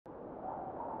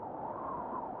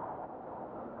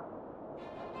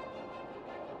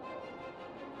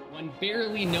One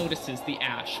barely notices the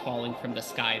ash falling from the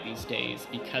sky these days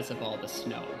because of all the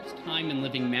snow. Time in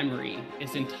living memory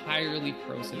is entirely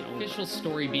frozen. The official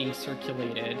story being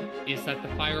circulated is that the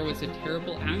fire was a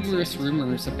terrible accident. Numerous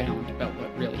rumors abound about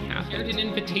what really happened. I shared an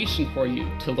invitation for you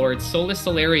to Lord House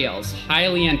Elariel's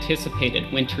highly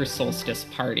anticipated winter solstice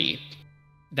party.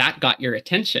 That got your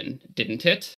attention, didn't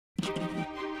it?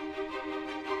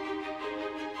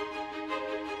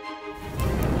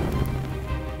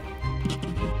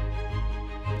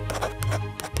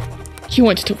 He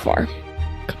went too far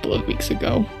a couple of weeks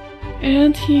ago,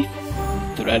 and he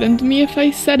threatened me if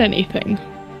I said anything.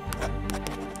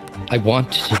 I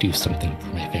want to do something for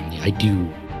my family, I do,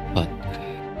 but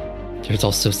there's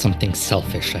also something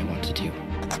selfish I want to do.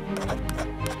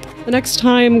 The next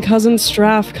time Cousin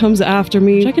Straff comes after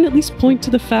me, I can at least point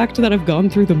to the fact that I've gone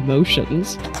through the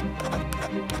motions.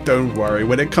 Don't worry,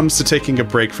 when it comes to taking a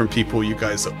break from people, you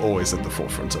guys are always at the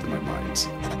forefront of my mind.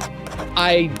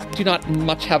 I do not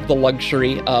much have the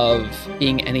luxury of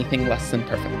being anything less than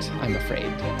perfect, I'm afraid.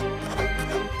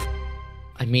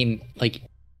 I mean, like,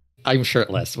 I'm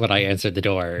shirtless when I answered the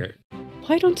door.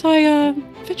 Why don't I,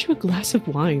 fetch you a glass of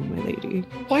wine, my lady?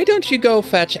 Why don't you go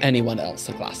fetch anyone else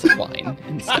a glass of wine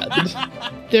instead?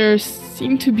 There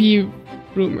seem to be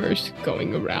rumors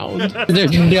going around.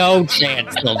 There's no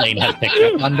chance Sylvain has picked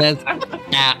up on this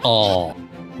at all.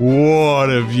 What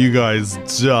have you guys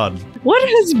done? What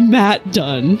has Matt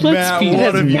done? Matt,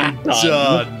 what have you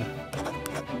done?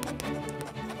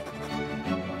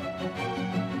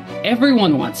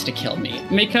 Everyone wants to kill me.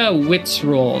 Make a wits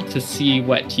roll to see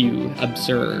what you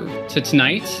observe to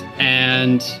tonight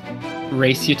and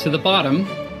race you to the bottom.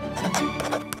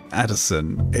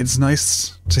 Addison, it's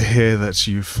nice to hear that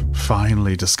you've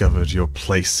finally discovered your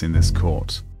place in this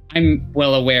court. I'm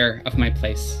well aware of my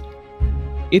place.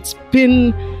 It's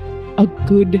been a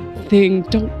good thing.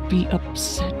 Don't be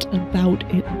upset about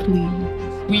it,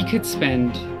 please. We could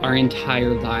spend our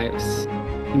entire lives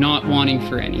not wanting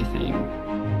for anything.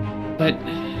 But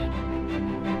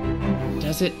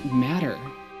does it matter?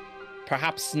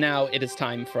 Perhaps now it is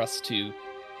time for us to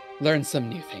learn some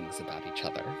new things about each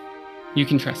other. You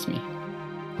can trust me.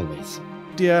 Always.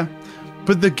 Yeah,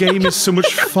 but the game is so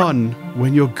much fun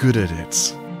when you're good at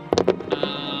it.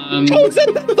 Oh, is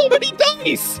that so many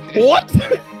dice? What?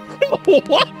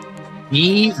 What?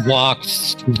 He walked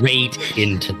straight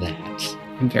into that.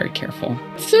 I'm very careful.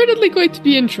 It's certainly going to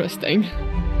be interesting.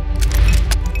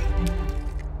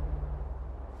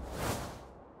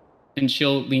 And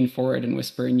she'll lean forward and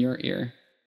whisper in your ear,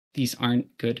 "These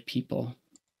aren't good people,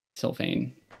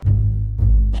 Sylvain.